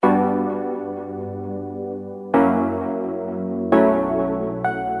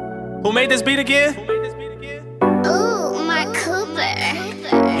Who made this beat again? Ooh, my Cooper.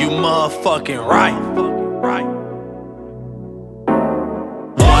 You motherfucking right.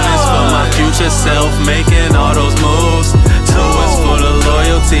 One is for my future self, making all those moves. Two is for the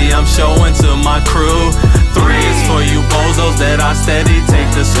loyalty I'm showing to my crew. Three is for you bozos that I steady take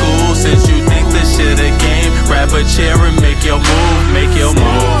to school. Since you think this shit a game, grab a chair and make your move, make your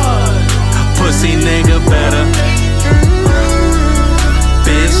move. Pussy nigga better,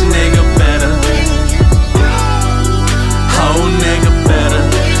 bitch nigga better, hoe nigga better.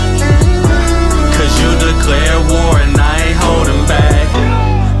 Cause you declare war and I ain't holding back.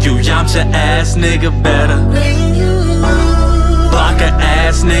 You Yamcha ass nigga better, block a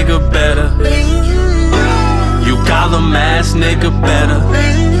ass nigga better, you Gollum ass nigga better.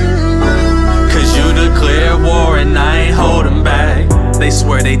 Cause you declare war and I ain't holding back. They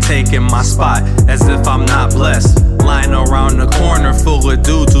swear they taking my spot as if I'm not blessed. Lying around the corner full of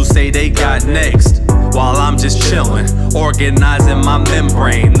dudes who say they got next, while I'm just chillin', organizing my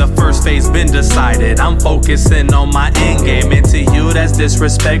membrane. The first phase been decided, I'm focusing on my end game. And to you that's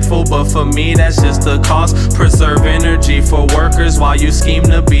disrespectful, but for me that's just the cost. Preserve energy for workers while you scheme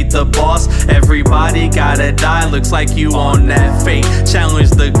to beat the boss. Everybody gotta die, looks like you on that fate. Challenge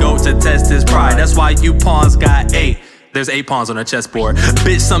the GOAT to test his pride, that's why you pawns got 8. There's 8 pawns on a chessboard.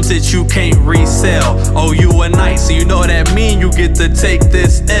 Bitch, some shit you can't resell. Oh, you a knight, so you know that mean you get to take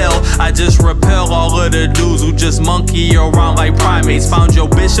this L. I just repel all of the dudes who just monkey around like primates. Found your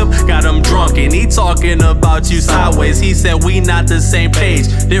bishop, got him drunk, and he talking about you sideways. He said we not the same page,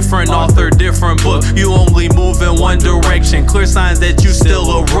 different author, different book. You only move in one direction, clear signs that you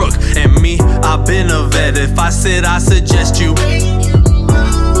still a rook. And me, I've been a vet. If I said I suggest you,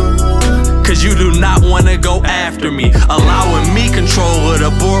 cause you do not wanna go after me. Allowing me control of the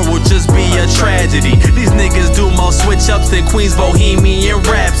board will just be a tragedy. These niggas do more switch-ups than Queen's Bohemian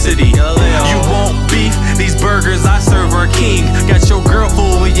Rhapsody. You won't beef, these burgers I serve are king. Got your girl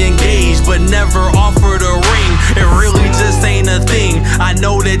fully engaged, but never offered a ring. It really just ain't a thing. I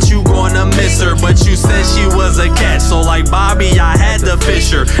know that you gonna miss her, but you said she was a catch. So like Bobby, I had to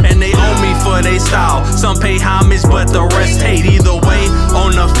fish her. And they owe me for they style. Some pay homage, but the rest hate. Either way,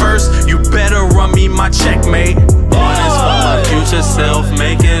 on the first, you better run me my checkmate. One is for my future self,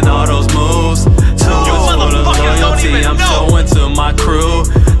 making all those moves. Two is for the loyalty I'm showing to my crew.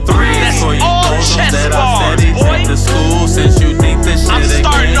 Three is for you bozos that I steady take to school. Since you think this shit a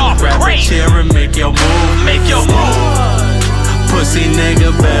game, grab a chair and make your move, make your move. Pussy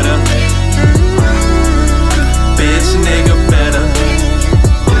nigga better, bitch nigga better,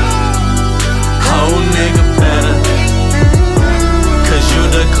 hoe nigga better. Cause you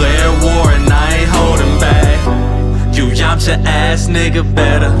declare war and I ain't holding back. You Yamcha ass nigga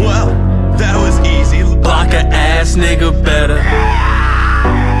better, well, that was easy. block a ass nigga better,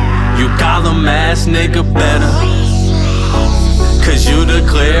 you Gollum ass nigga better. Cause you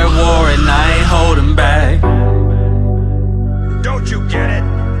declare war and I ain't holding back. Don't you get it?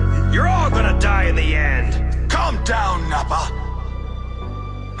 You're all gonna die in the end. Calm down, Nappa.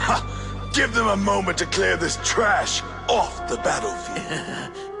 Ha! Give them a moment to clear this trash off the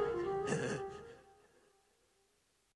battlefield.